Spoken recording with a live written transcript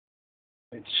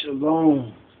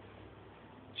Shalom,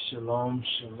 shalom,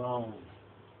 shalom.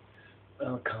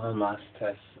 Welcome,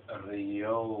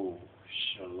 Astesriyo,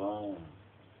 shalom.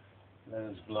 Let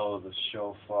us blow the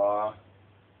shofar.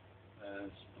 Let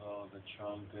us blow the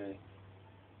trumpet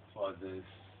for this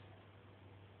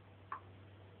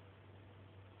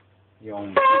Yom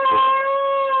Kippur.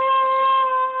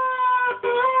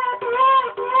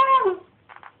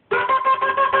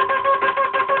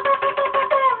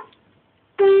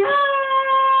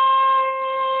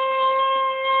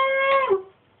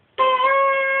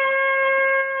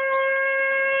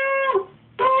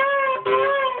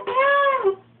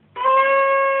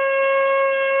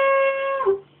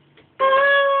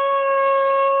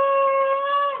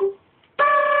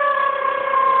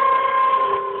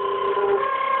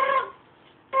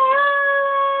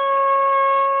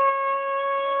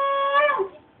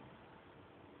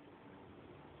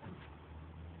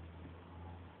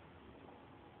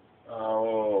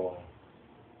 Oh,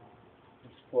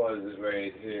 let's pause it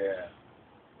right here.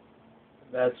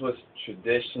 That's what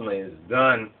traditionally is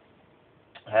done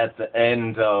at the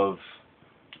end of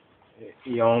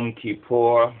Yom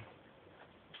Kippur,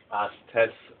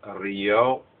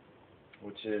 Astesriyo,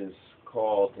 which is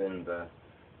called in the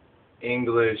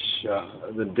English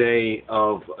the Day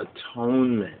of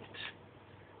Atonement.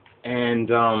 And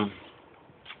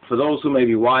for those who may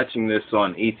be watching this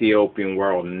on Ethiopian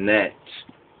World Net,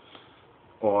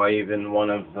 or even one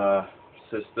of the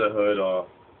sisterhood or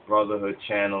brotherhood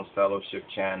channels, fellowship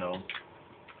channels,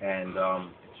 and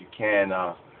if you can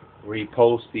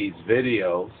repost these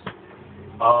videos,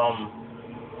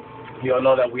 you'll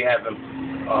know that we haven't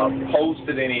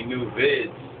posted any new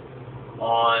vids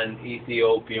on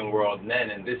Ethiopian World Net,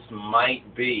 and this might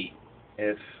be,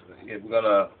 if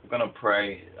we're gonna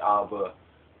pray Abba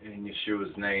in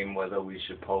Yeshua's name, whether we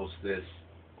should post this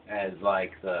as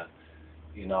like the,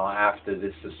 after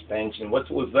this suspension.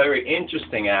 What was very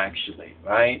interesting, actually,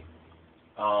 right?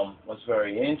 What's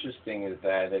very interesting is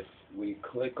that if we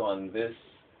click on this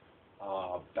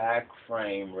back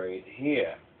frame right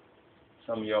here,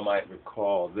 some of you might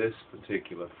recall this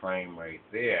particular frame right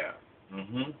there.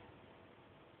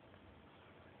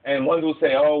 And one will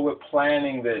say, oh, we're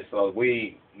planning this, or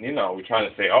we're trying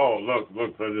to say, oh,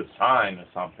 look, there's a sign or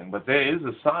something. But there is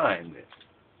a sign there,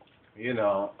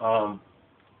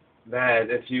 that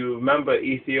if you remember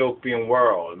Ethiopian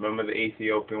World, remember the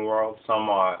Ethiopian World? Some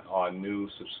are new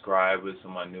subscribers,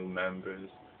 some are new members,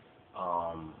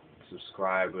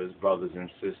 subscribers, brothers and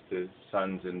sisters,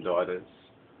 sons and daughters.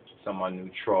 Some are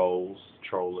new trollers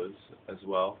as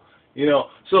well.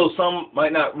 So some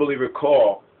might not really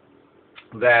recall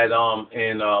that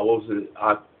in, what was it,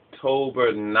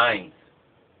 October 9th,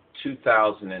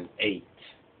 2008.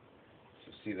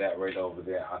 So see that right over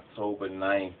there, October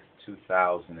 9th,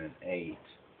 2008,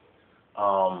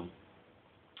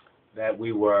 that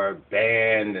we were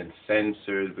banned and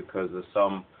censored because of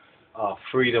some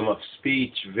freedom of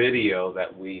speech video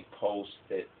that we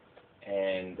posted,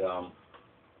 and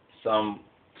some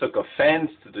took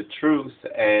offense to the truth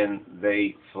and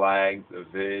they flagged the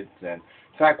vids. And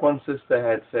in fact, one sister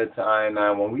had said to I and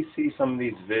I, when we see some of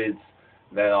these vids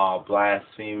that are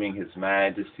blaspheming His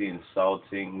Majesty,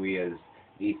 insulting we as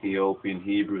Ethiopian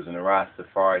Hebrews and the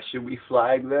Rastafari, should we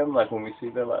flag them? Like when we see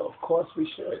them, like, of course we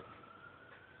should.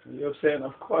 You know what I'm saying?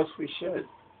 Of course we should.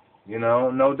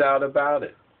 No doubt about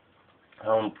it.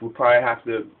 We probably have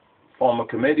to form a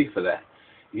committee for that.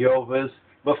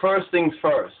 But first things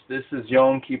first, this is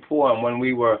Yom Kippur, and when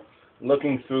we were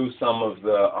looking through some of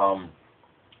the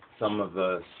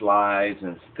slides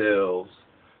and stills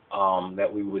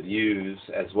that we would use,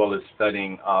 as well as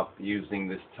studying up using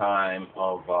this time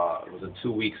of, it was a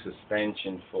 2-week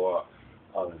suspension for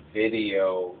a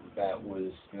video that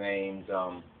was named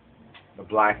the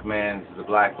black man's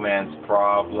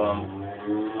problem,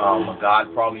 a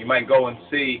God problem. You might go and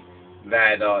see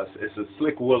that it's a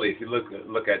Slick Willie. If you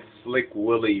look at Slick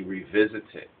Willie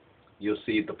Revisited, you'll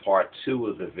see the part 2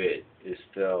 of the vid is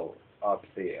still up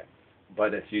there.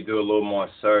 But if you do a little more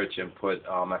search and put,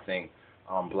 I think,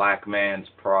 Black Man's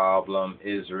Problem,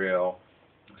 Israel,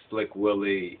 Slick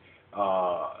Willie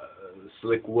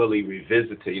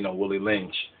Revisited, Willie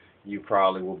Lynch, you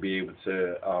probably will be able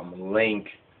to link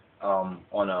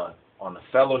on a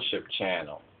fellowship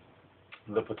channel.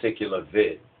 The particular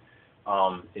vid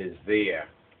is there,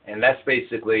 and that's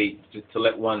basically to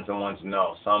let ones and ones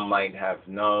know. Some might have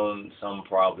known, some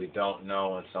probably don't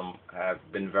know, and some have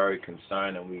been very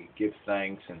concerned, and we give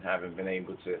thanks and haven't been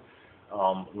able to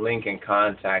link and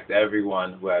contact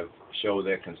everyone who have showed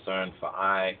their concern for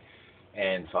I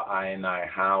and for I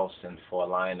House, and for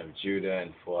Lion of Judah,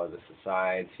 and for the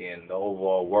society, and the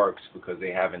overall works, because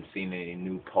they haven't seen any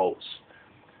new posts.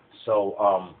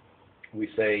 So we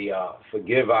say,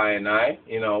 forgive I,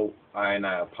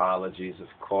 apologies, of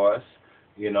course,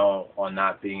 on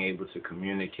not being able to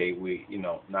communicate,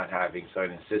 not having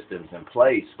certain systems in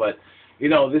place. But,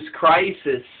 this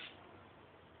crisis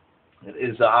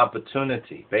is an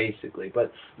opportunity, basically.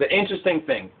 But the interesting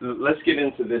thing, let's get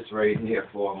into this right here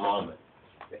for a moment.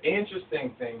 The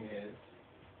interesting thing is,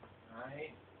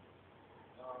 right,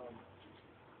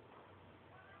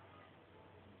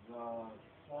 the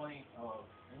point of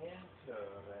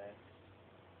interest,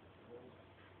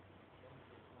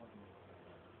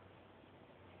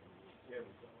 here we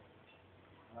go.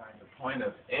 All right, the point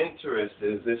of interest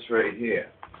is this right here.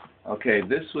 Okay,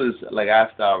 this was like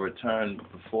after our return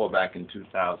before, back in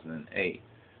 2008,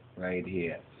 right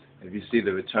here. If you see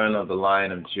the return of the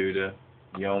Lion of Judah,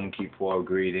 Yom Kippur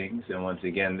greetings, and once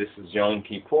again, this is Yom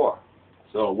Kippur.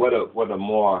 So what a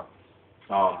more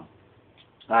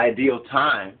ideal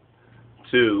time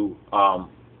to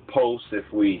post if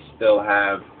we still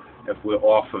have, if we're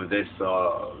off of this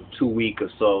 2-week or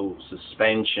so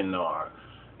suspension, or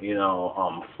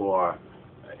for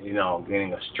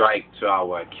getting a strike to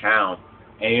our account.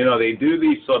 And they do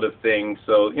these sort of things,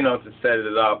 so to set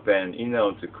it up and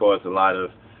to cause a lot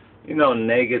of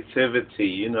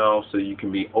negativity, so you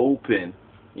can be open,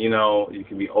 you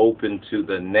can be open to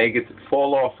the negative,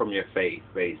 fall off from your faith,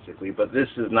 basically. But this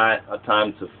is not a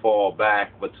time to fall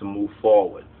back, but to move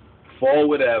forward.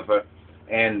 Forward ever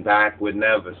and backward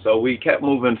never. So we kept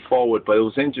moving forward, but it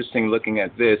was interesting looking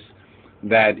at this,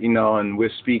 that, and we're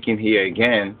speaking here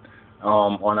again,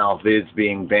 on our vids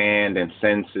being banned and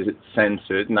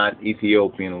censored, not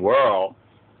Ethiopian World,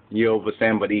 Yehovah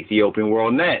saying, but Ethiopian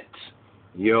World Net,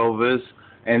 Yehovah's,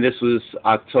 and this was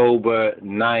October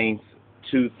 9th,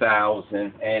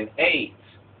 2008.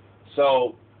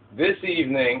 So this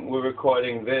evening, we're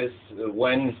recording this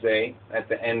Wednesday at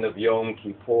the end of Yom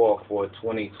Kippur for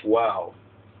 2012,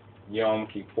 Yom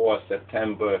Kippur,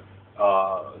 September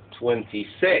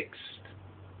 26th.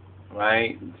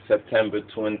 Right, September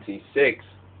 26,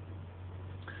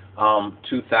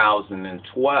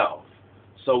 2012.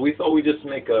 So we thought we'd just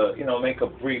make a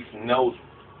brief note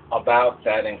about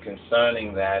that and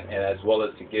concerning that, and as well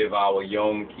as to give our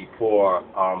Yom Kippur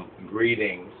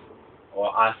greetings,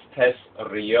 or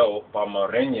Astesriyo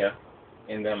Bamarinya.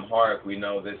 In the Amharic, we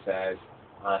know this as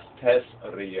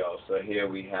Astesriyo. So here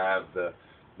we have the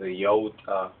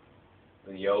Yota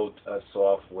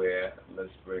software.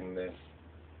 Let's bring this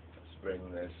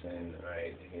in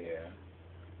right here.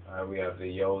 We have the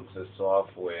Yota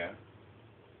software.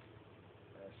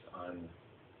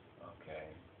 Okay.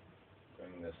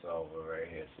 Bring this over right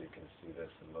here so you can see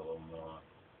this a little more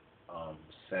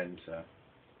center.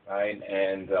 Right,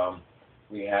 and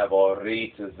we have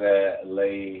Orit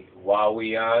Le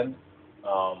Wawiyan,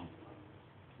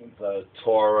 the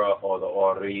Torah or the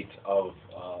Orit of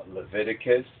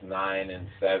Leviticus 9 and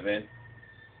 7.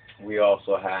 We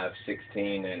also have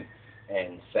 16 and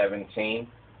 17.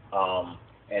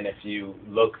 And if you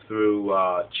look through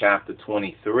chapter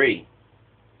 23,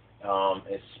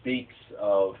 it speaks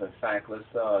of, in fact, let's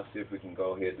see if we can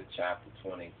go here to chapter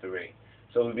 23.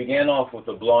 So we began off with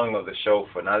the blowing of the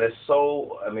shofar. Now there's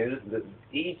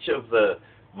each of the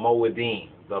Moedim,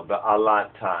 the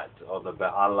Be'alatat, or the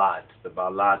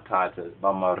Be'alatat is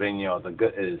Bamarinyo, or the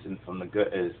Gu'ez, and from the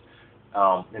Gu'ez,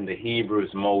 in the Hebrew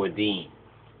is Moedim.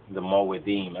 The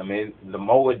Moedim. The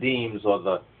Moedims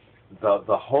are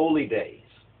the holy days,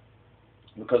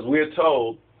 because we're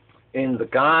told in the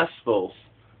Gospels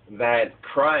that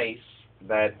Christ,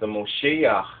 that the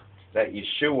Moshiach, that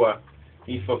Yeshua,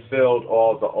 he fulfilled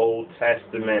all the Old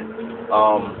Testament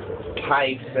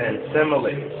types and similes.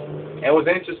 And it was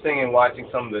interesting in watching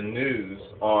some of the news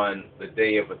on the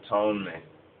Day of Atonement,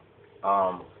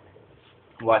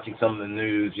 watching some of the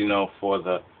news, for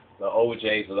the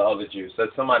OJs or the other Jews. So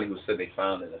somebody who said they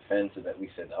found it offensive that we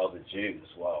said the other Jews.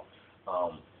 Well,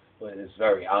 but it's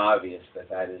very obvious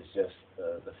that is just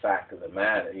the fact of the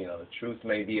matter. The truth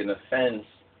may be an offense,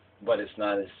 but it's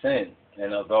not a sin.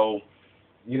 And although,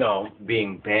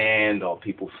 being banned or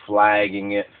people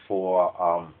flagging it for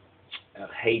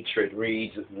hatred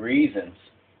reasons,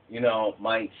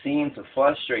 might seem to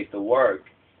frustrate the work,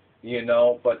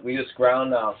 but we just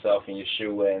ground ourselves in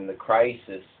Yeshua, and the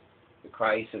crisis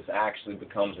actually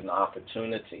becomes an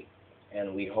opportunity.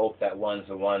 And we hope that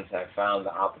the ones have found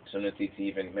the opportunity to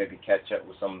even maybe catch up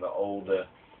with some of the older,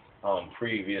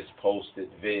 previous posted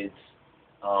vids,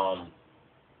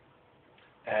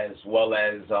 as well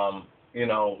as,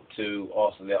 to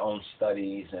also their own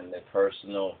studies and their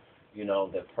personal, you know,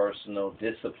 their personal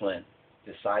discipline,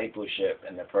 discipleship,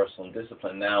 and their personal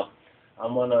discipline. Now,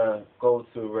 I'm gonna go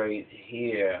through right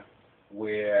here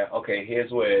where, okay,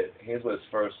 here's where it's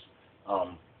first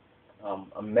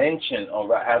mentioned, or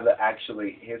rather,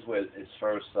 actually, here's where it's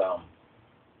first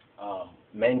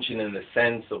mentioned in the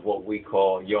sense of what we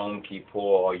call Yom Kippur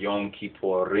or Yom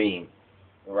Kippurim,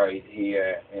 right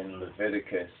here in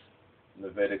Leviticus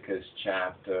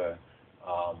chapter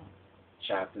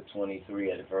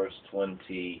 23 at verse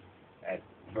 27.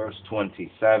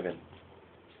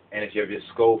 And if you have your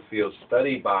Schofield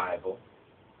Study Bible,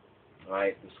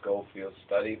 right, the Schofield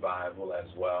Study Bible as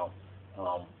well,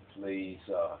 please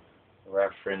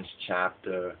reference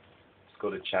chapter. Let's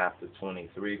go to chapter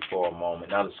 23 for a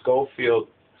moment. Now, the Schofield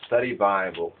Study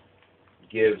Bible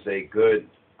gives a good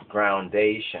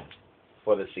groundation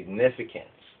for the significance.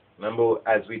 Remember,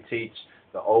 as we teach,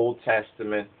 the Old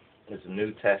Testament is the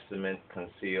New Testament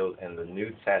concealed, and the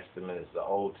New Testament is the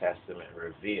Old Testament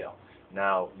revealed.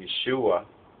 Now, Yeshua,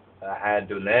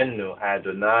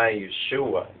 Adonai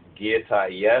Yeshua, Gita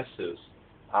Jesus,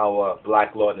 our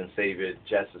black Lord and Savior,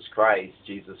 Jesus Christ,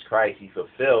 he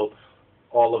fulfilled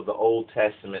all of the Old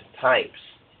Testament types.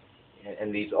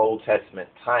 And these Old Testament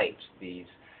types,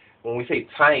 when we say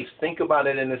types, think about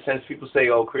it in the sense people say,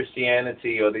 oh,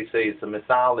 Christianity, or they say it's a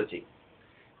mythology.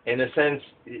 In a sense,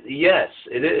 yes,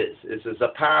 it is. It's a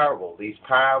parable. These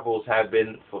parables have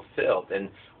been fulfilled, and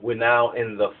we're now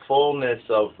in the fullness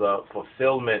of the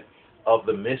fulfillment of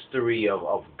the mystery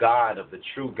of God, of the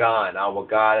true God, our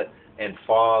God and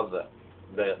Father,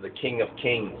 the King of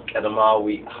Kings,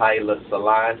 Kedamawi Haile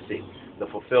Selassie, the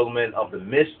fulfillment of the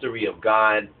mystery of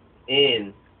God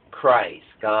in Christ,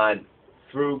 God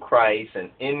through Christ and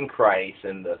in Christ,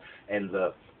 and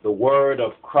the word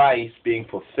of Christ being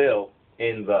fulfilled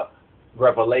in the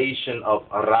revelation of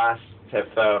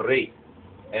Rastafari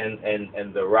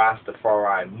and the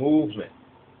Rastafari movement.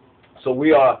 So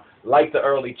we are like the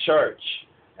early church.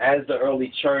 As the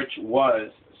early church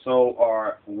was, so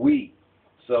are we.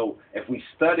 So if we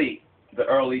study the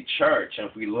early church, and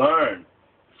if we learn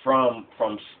from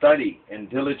study and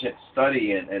diligent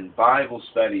study and Bible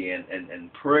study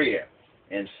and prayer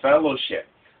and fellowship,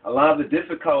 a lot of the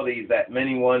difficulties that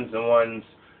many ones,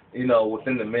 you know,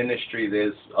 within the ministry,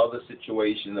 there's other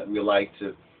situations that we like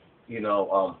to, you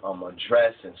know,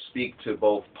 address and speak to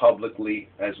both publicly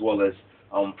as well as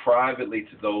privately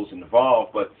to those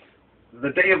involved. But the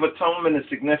Day of Atonement is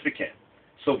significant.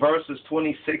 So verses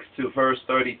 26 to verse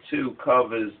 32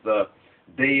 covers the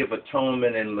Day of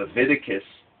Atonement in Leviticus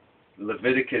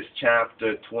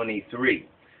chapter 23.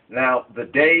 Now, the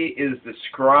day is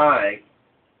described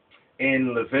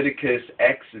in Leviticus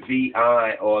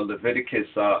XVI, or Leviticus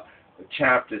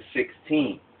chapter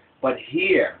 16. But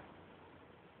here,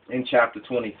 in chapter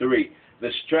 23,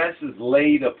 the stress is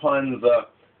laid upon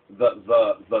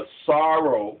the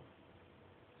sorrow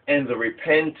and the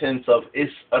repentance of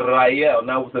Israel.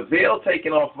 Now, with the veil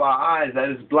taken off of our eyes, that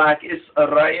is black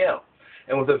Israel.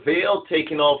 And with the veil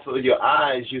taken off of your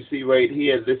eyes, you see right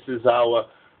here, this is our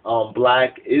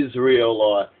black Israel,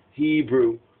 or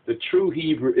Hebrew, the true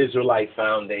Hebrew Israelite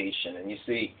foundation. And you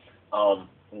see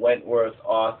Wentworth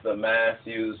Arthur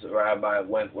Matthews, Rabbi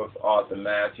Wentworth Arthur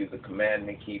Matthews, the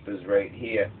commandment keepers right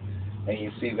here. And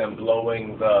you see them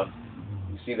blowing the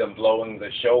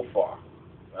shofar.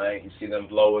 Right? You see them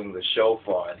blowing the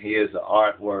shofar. And here's the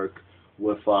artwork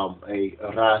with a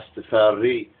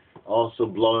Rastafari also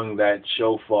blowing that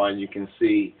shofar, and you can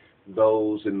see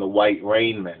those in the white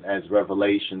raiment, as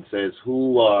Revelation says,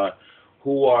 who are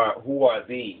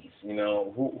these? You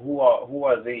know, who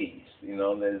are these? You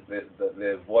know,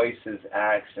 their voices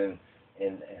ask in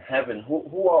heaven,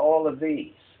 who are all of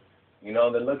these? You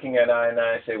know, they're looking at I and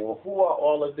I and say, well, who are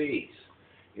all of these?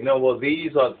 You know, well,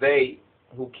 these are they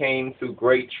who came through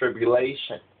great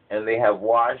tribulation, and they have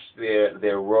washed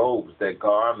their robes, their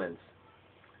garments,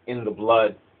 in the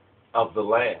blood of the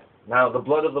Lamb. Now, the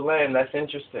blood of the Lamb, that's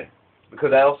interesting,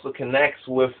 because that also connects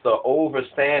with the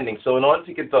overstanding. So in order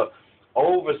to get the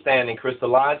overstanding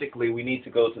Christologically, we need to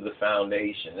go to the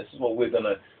foundation. This is what we're going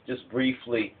to just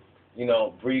briefly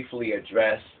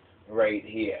address right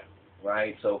here,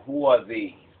 right? So who are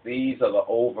these? These are the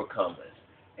overcomers.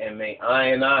 And may I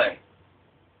and I,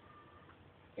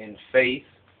 in faith,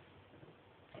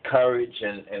 courage,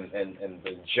 and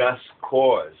the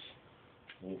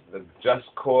just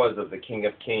cause of the King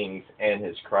of Kings and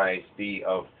his Christ be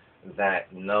of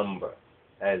that number,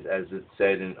 as it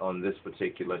said on this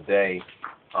particular day,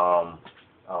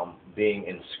 being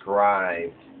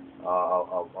inscribed.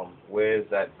 Where's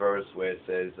that verse where it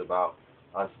says about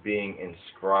us being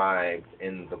inscribed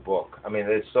in the book? I mean,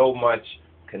 there's so much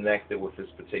connected with this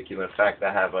particular. In fact,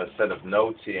 I have a set of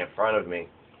notes here in front of me,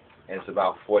 and it's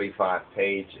about 45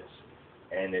 pages,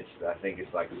 and I think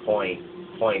it's like point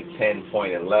 10,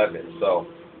 point 11. So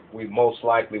we most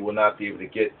likely will not be able to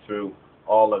get through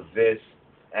all of this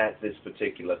at this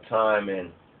particular time,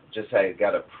 and just had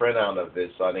got a printout of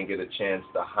this, so I didn't get a chance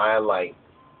to highlight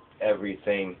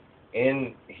everything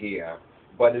in here.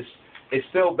 But it's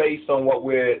still based on what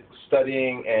we're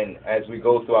studying, and as we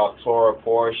go through our Torah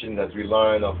portion, as we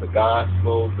learn of the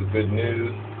gospel, the good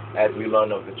news, as we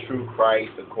learn of the true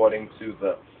Christ according to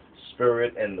the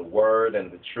Spirit and the Word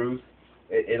and the truth,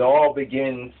 it all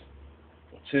begins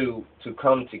to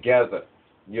come together.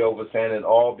 You understand? It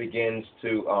all begins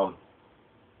to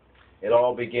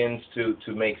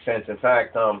make sense. In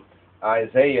fact,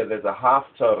 Isaiah, there's a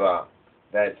Haftarah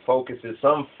that focuses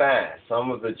some fast.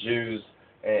 Some of the Jews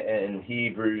and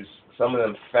Hebrews, some of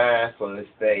them fast on this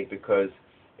day because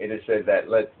it is said that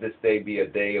let this day be a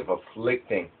day of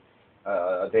afflicting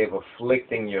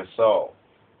your soul.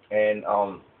 And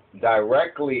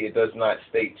directly it does not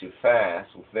state to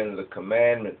fast within the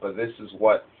commandment, but this is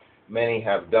what many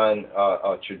have done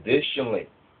traditionally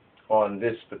on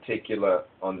this particular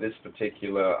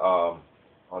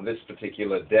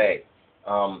day.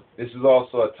 This is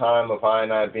also a time of I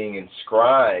and I being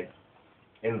inscribed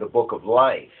in the book of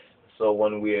life. So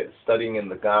when we're studying in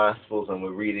the Gospels and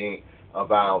we're reading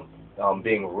about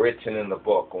being written in the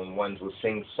book, when ones will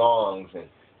sing songs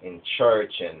in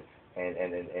church and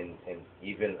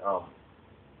even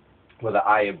whether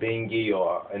Ayabingi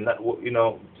or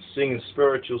singing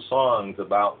spiritual songs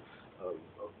about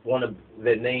one of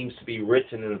their names to be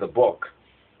written in the book.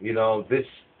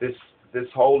 This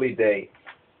holy day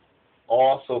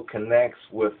also connects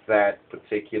with that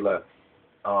particular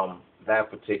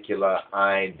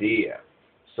idea.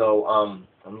 So I'm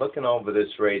looking over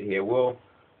this right here. We'll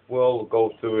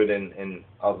go through it in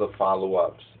other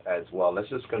follow-ups as well. Let's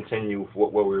just continue with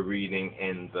what we're reading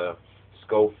in the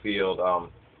Schofield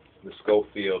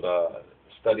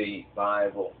Study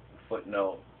Bible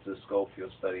footnote to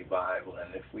Schofield Study Bible,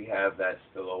 and if we have that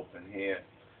still open here,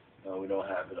 no, we don't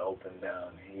have it open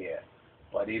down here.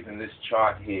 But even this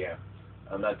chart here,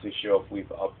 I'm not too sure if we've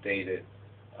updated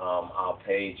our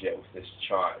page yet with this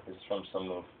chart. This is from some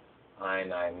of I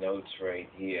notes right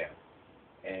here,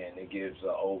 and it gives an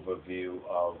overview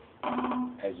of,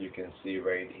 as you can see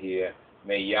right here,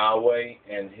 may Yahweh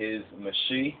and His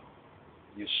Mashiach,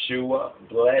 Yeshua,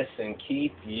 bless and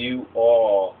keep you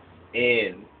all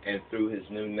in and through His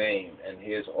new name. And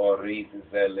here's Orit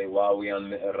Zelewawian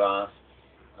Mi'ras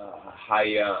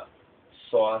Haya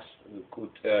Sos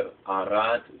Kuter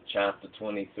Arad, chapter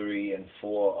 23 and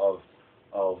 4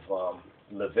 of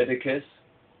Leviticus.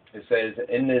 It says,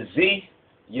 in the Z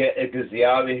ye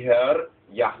Egziaviher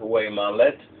Yahweh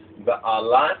Malet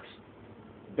Ba'alat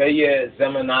Beye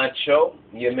Zemanacho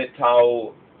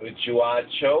Yemitau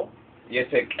Juacho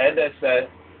Yetekedese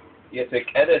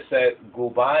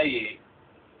Gubayi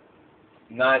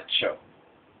Nacho.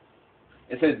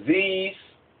 It says these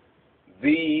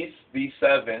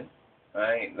 7,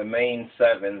 right, the main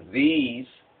 7, these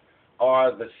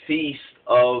are the feast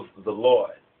of the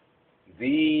Lord.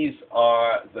 These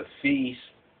are the feast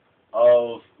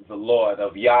of the Lord,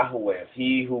 of Yahweh, of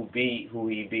He who be, who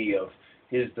He be, of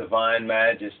His divine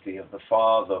majesty, of the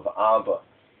Father, of Abba.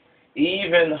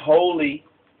 Even holy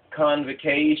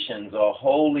convocations or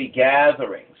holy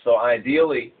gatherings. So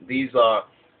ideally, these are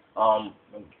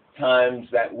times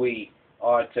that we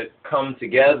are to come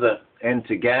together and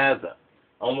to gather,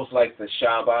 almost like the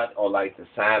Shabbat or like the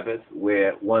Sabbath,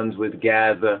 where ones would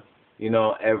gather,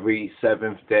 every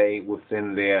 7th day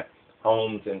within their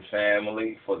homes and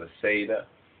family for the Seder,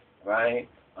 right?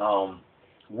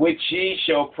 Which ye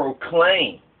shall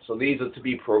proclaim. So these are to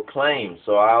be proclaimed.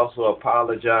 So I also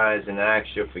apologize and ask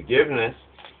your forgiveness,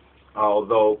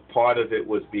 although part of it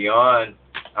was beyond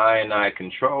I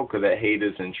control, because the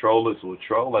haters and trollers will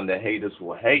troll and the haters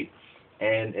will hate.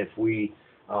 And if we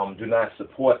do not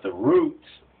support the roots,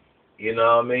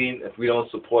 if we don't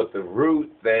support the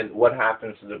root, then what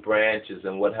happens to the branches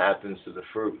and what happens to the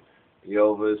fruit?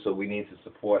 So we need to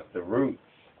support the root.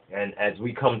 And as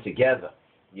we come together,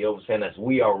 as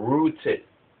we are rooted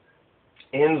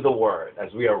in the Word,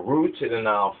 as we are rooted in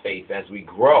our faith, as we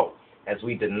grow, as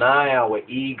we deny our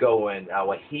ego and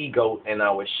our he-goat and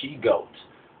our she-goat,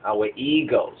 our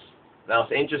egos. Now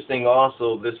it's interesting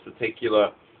also this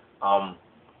particular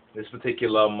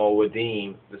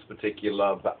Moedim, this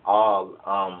particular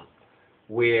Baal,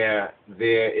 where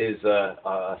there is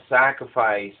a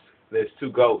sacrifice. There's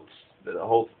 2 goats. The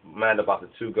whole matter about the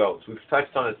 2 goats. We've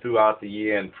touched on it throughout the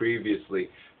year and previously,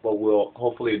 but we'll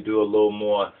hopefully do a little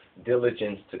more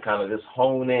diligence to kind of just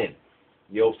hone in,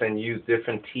 you understand, use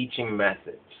different teaching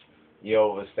methods, you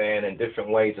understand, and different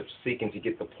ways of seeking to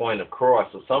get the point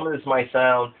across. So some of this might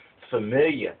sound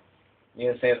familiar, you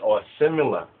understand, or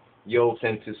similar, you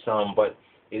understand, to some, but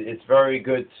it's very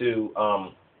good to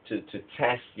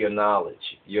test your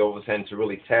knowledge, you understand, to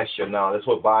really test your knowledge. That's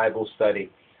what Bible study,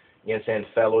 you understand,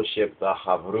 fellowship, the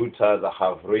havruta, the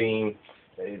havrim,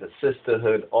 the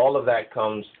sisterhood, all of that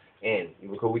comes in,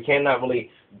 because we cannot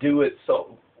really do it.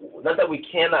 So, not that we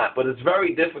cannot, but it's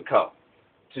very difficult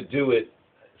to do it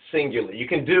singularly. You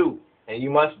can do, and you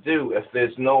must do, if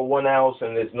there's no one else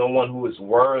and there's no one who is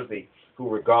worthy, who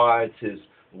regards his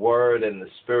word and the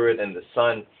spirit and the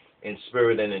son in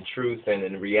spirit and in truth and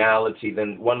in reality,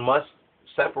 then one must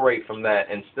separate from that,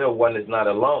 and still one is not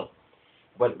alone.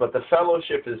 But the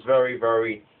fellowship is very,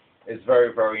 very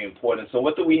important. So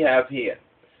what do we have here?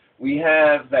 We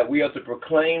have that we are to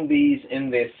proclaim these in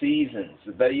their seasons,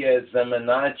 in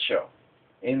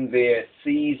their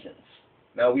seasons.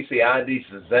 Now we say Adis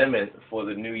Zemen for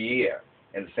the new year,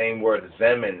 and the same word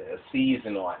Zemen, a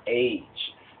season or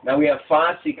age. Now we have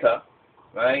Fasika,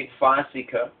 right?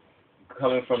 Fasika,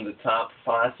 coming from the top,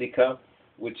 Fasika,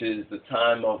 which is the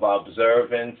time of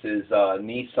observance, is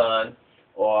Nisan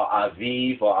or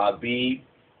Aviv or Abib.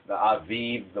 The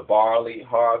Aviv, the barley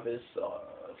harvest,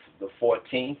 the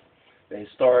 14th. The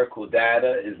historical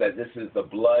data is that this is the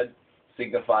blood,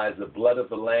 signifies the blood of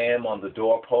the lamb on the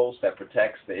doorpost that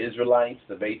protects the Israelites,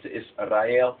 the Beyta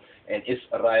Israel, and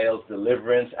Israel's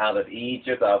deliverance out of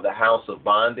Egypt, out of the house of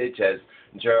bondage, as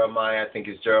Jeremiah, I think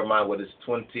it's Jeremiah,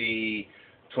 23,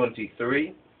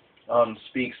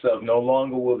 speaks of. No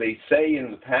longer will they say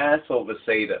in the Passover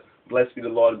Seder, blessed be the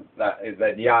Lord that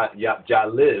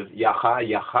Yaliv,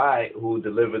 Yahai, who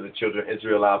delivered the children of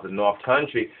Israel out of the north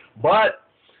country, but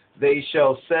they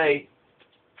shall say,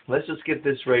 let's just get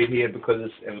this right here because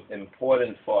it's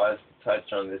important for us to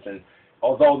touch on this. And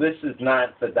although this is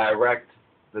not the direct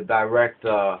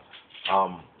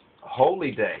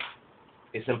holy day,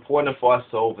 it's important for us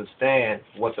to understand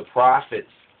what the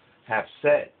prophets have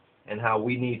said and how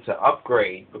we need to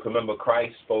upgrade. Because remember,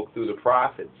 Christ spoke through the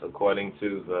prophets, according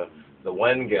to the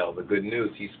Wendim, the good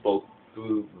news. He spoke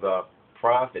through the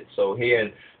prophets. So here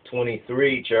in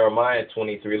 23, Jeremiah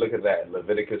 23, look at that.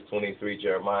 Leviticus 23,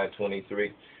 Jeremiah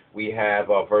 23. We have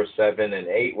verse 7 and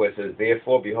 8 where it says,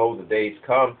 therefore, behold, the days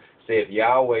come, saith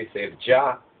Yahweh, saith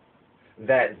Jah,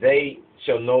 that they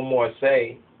shall no more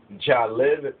say, Jah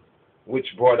liveth,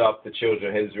 which brought up the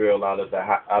children of Israel out of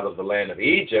the land of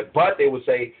Egypt, but they would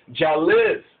say, Jah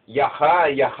live,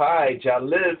 Yahai, Jah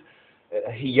live,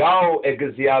 Hiyao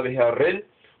Egeziaviharin,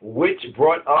 which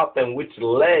brought up and which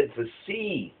led the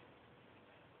seed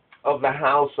of the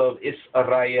house of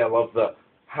Israel, of the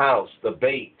house, the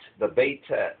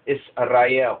Beyta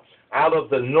Israel, out of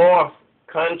the north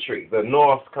country,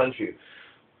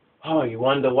 Oh, you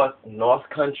wonder what north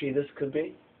country this could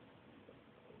be?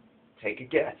 Take a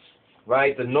guess,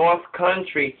 right? The north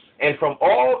country, and from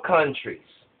all countries,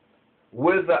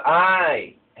 whither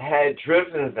I had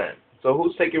driven them. So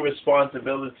who's taking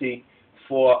responsibility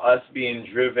for us being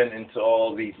driven into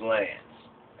all these lands?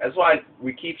 That's why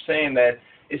we keep saying that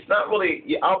it's not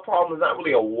really, our problem is not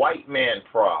really a white man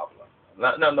problem.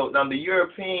 Now the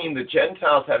European, the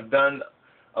Gentiles have done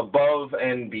above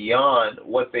and beyond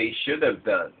what they should have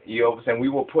done. You understand? We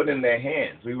were put in their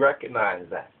hands. We recognize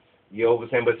that. You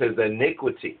understand? But it says the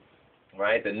iniquity,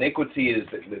 right? The iniquity is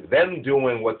them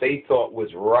doing what they thought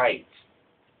was right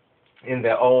in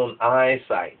their own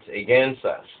eyesight against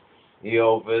us.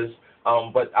 You understand?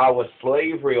 But our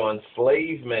slavery or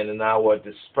enslavement and our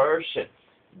dispersion,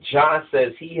 John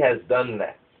says he has done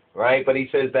that, right? But he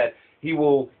says that he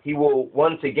will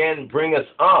once again bring us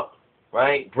up,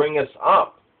 right? Bring us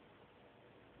up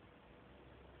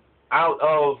out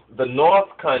of the north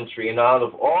country and out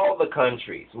of all the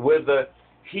countries whither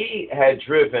he had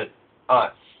driven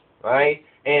us, right?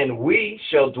 And we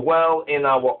shall dwell in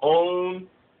our own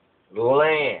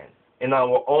land,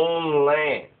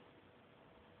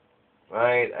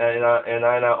 right? And in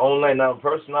our own land. Now,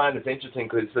 verse 9 is interesting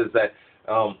because it says that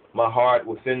my heart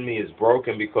within me is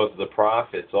broken because of the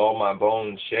prophets. All my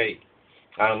bones shake.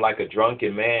 I am like a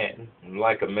drunken man,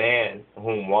 like a man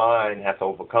whom wine hath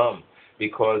overcome,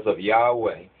 because of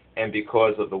Yahweh and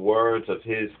because of the words of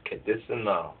his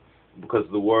Kedisana, because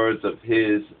of the words of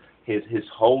his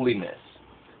holiness.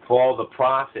 For all the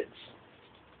prophets.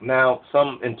 Now,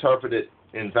 some interpret it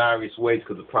in various ways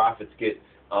because the prophets get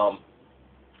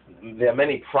there are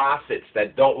many prophets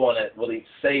that don't want to really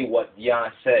say what Yah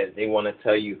said. They want to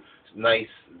tell you nice,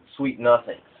 sweet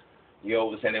nothings. You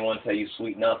understand? They want to tell you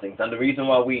sweet nothings. And the reason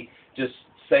why we just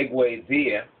segue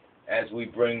there as we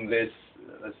bring this,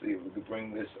 let's see if we can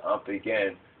bring this up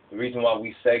again. The reason why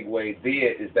we segue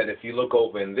there is that if you look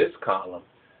over in this column,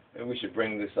 and we should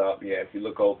bring this up, yeah, if you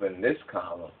look over in this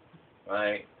column,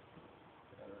 right,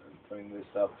 bring this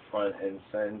up front and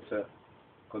center,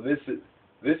 because this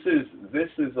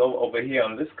is over here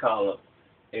on this column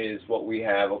is what we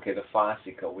have, okay, the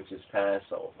Falashas, which is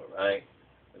Passover, right,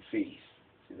 the feast.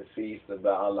 See, the feast of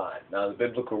Baalah. Now, the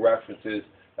biblical references,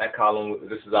 that column,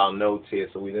 this is our notes here,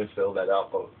 so we didn't fill that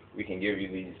up, but we can give you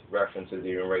these references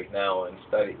even right now and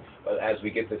study. But as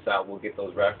we get this out, we'll get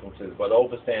those references. But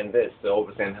understand this, to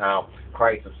understand how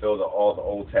Christ fulfilled all the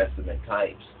Old Testament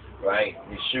types, right?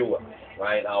 Yeshua,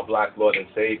 right? Our black Lord and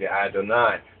Savior,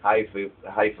 Adonai, how he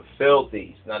fulfilled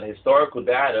these. Now, the historical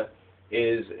data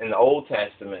is in the Old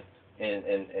Testament,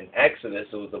 in Exodus,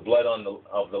 it was the blood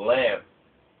of the Lamb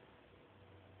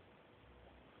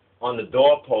on the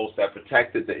doorpost that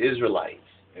protected the Israelites,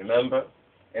 remember?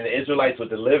 And the Israelites were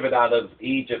delivered out of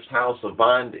Egypt's house of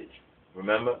bondage,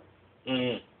 remember?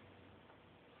 There's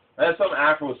some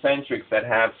Afrocentrics that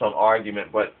have some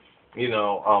argument, but,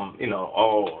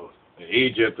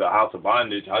 Egypt, the house of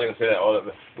bondage, how are they going to say that? All of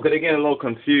it? Because they're getting a little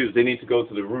confused. They need to go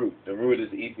to the root. The root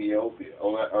is Ethiopia,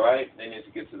 all right? They need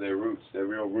to get to their roots, their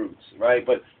real roots, right?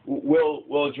 But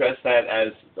we'll address that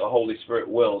as the Holy Spirit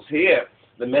wills. Here,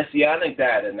 the Messianic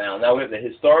data now. Now we have the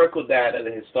historical data,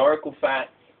 the historical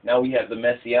fact. Now we have the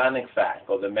Messianic fact,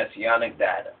 or the Messianic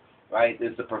data, right?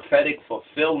 It's the prophetic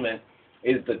fulfillment,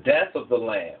 is the death of the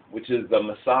Lamb, which is the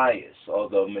Messiah, or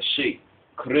the Mashiach,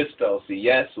 Christos,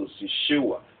 Jesus,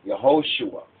 Yeshua,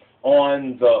 Yehoshua,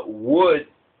 on the wood,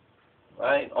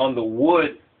 right? On the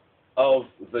wood of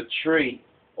the tree,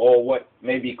 or what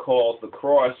may be called the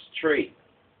cross tree.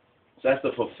 So that's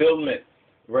the fulfillment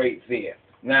right there.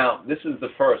 Now, this is the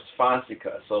first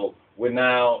Falashas, so we're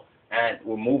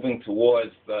moving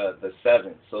towards the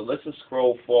seventh. So let's just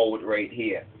scroll forward right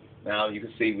here. Now, you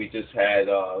can see we just had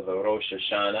the Rosh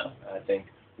Hashanah. I think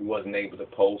we wasn't able to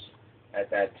post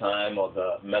at that time, or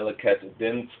the Melaket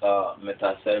Din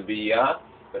Metaserbiyah,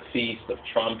 the Feast of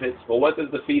Trumpets. But what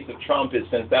is the Feast of Trumpets,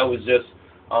 since that was just,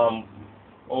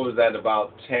 what was that,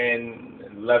 about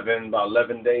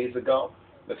 11 days ago?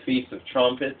 The Feast of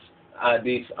Trumpets.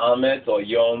 Adis Amet, or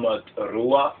Yom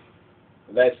Ruach,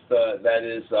 that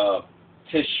is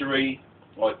Tishri,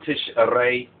 or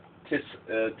Tishrei,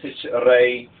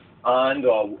 Tishrei and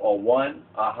or 1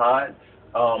 Ahad,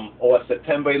 or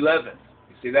September 11th.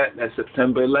 You see that? That's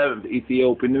September 11th,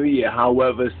 Ethiopian New Year.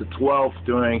 However, it's the 12th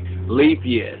during leap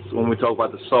years when we talk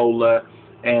about the solar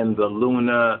and the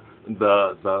lunar.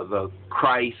 The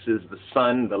Christ is the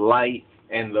sun, the light.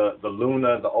 And the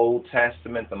lunar, the Old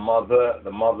Testament, the mother,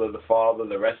 the father,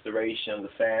 the restoration of the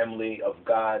family of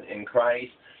God in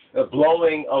Christ. The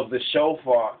blowing of the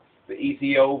Shofar, the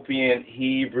Ethiopian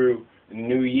Hebrew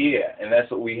New Year. And that's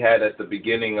what we had at the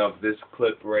beginning of this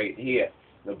clip right here.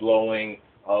 The blowing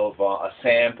of a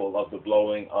sample of the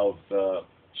blowing of the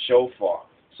Shofar.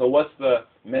 So what's the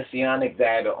Messianic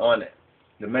data on it?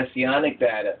 The Messianic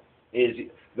data is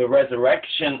the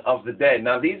resurrection of the dead.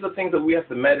 Now, these are things that we have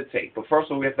to meditate. But first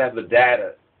of all, we have to have the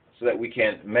data so that we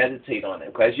can meditate on it.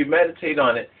 Because as you meditate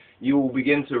on it, you will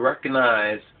begin to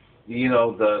recognize,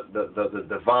 the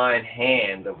divine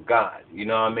hand of God. You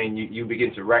know what I mean? You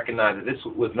begin to recognize that this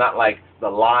was not like the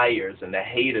liars and the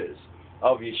haters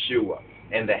of Yeshua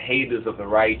and the haters of the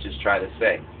righteous try to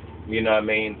say. You know what I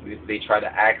mean? They try to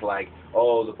act like,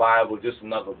 oh, the Bible is just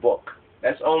another book.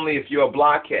 That's only if you're a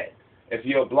blockhead. If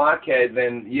you're a blockhead,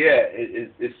 then yeah,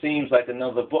 it seems like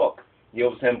another book. You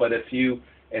understand? But if you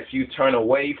turn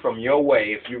away from your way,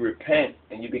 if you repent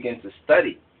and you begin to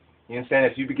study, you understand?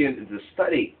 If you begin to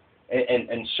study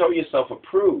and show yourself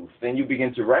approved, then you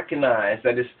begin to recognize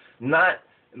that it's not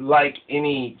like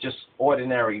any just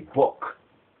ordinary book.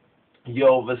 You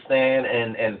understand?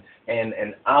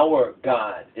 And our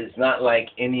God is not like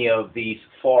any of these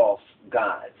false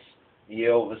gods.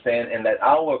 You understand? And that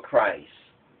our Christ,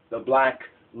 the black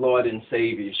Lord and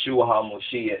Savior, Yeshua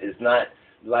Ha-Moshiyach, is not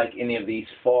like any of these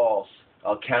false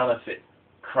or counterfeit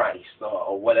Christ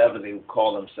or whatever they would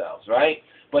call themselves, right?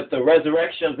 But the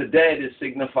resurrection of the dead is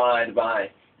signified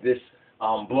by this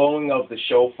blowing of the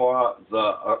shofar,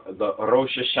 the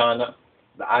Rosh Hashanah,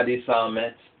 the Adis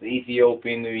Amet, the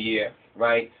Ethiopian New Year,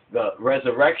 right? The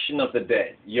resurrection of the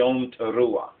dead, Yom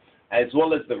Teruah, as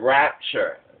well as the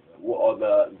rapture, or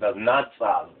the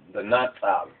Natsal, the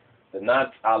Natsal. The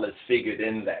Natsal is figured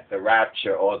in that, the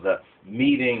rapture, or the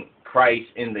meeting Christ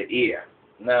in the ear.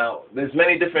 Now, there's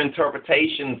many different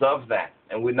interpretations of that,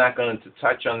 and we're not going to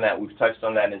touch on that. We've touched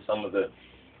on that in some of the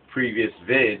previous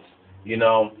vids.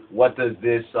 What does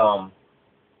this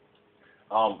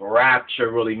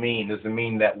rapture really mean? Does it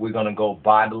mean that we're going to go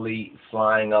bodily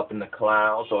flying up in the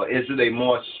clouds, or is it a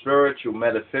more spiritual,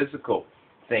 metaphysical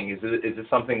thing? Is it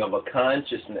something of a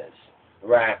consciousness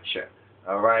rapture?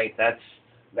 All right, that's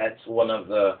one of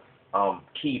the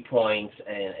key points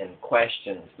and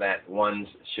questions that ones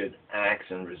should ask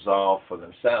and resolve for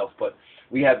themselves. But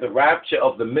we have the rapture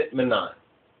of the Mitmenon.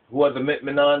 Who are the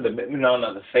Mitmenon? The Mitmenon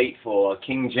are the faithful.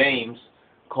 King James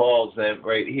calls them,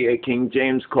 right here, King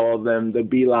James called them the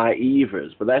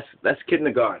Believers. But that's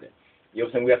kindergarten. You know what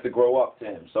I'm saying? We have to grow up to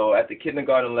him. So at the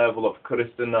kindergarten level of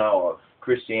Christina or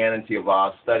Christianity of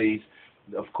our studies,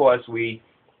 of course we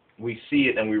see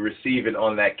it and we receive it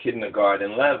on that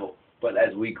kindergarten level. But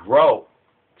as we grow,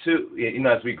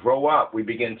 as we grow up, we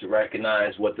begin to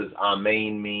recognize what does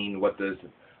Amen mean, what does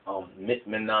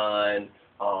Mitmenon,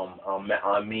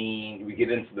 Amen. We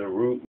get into the root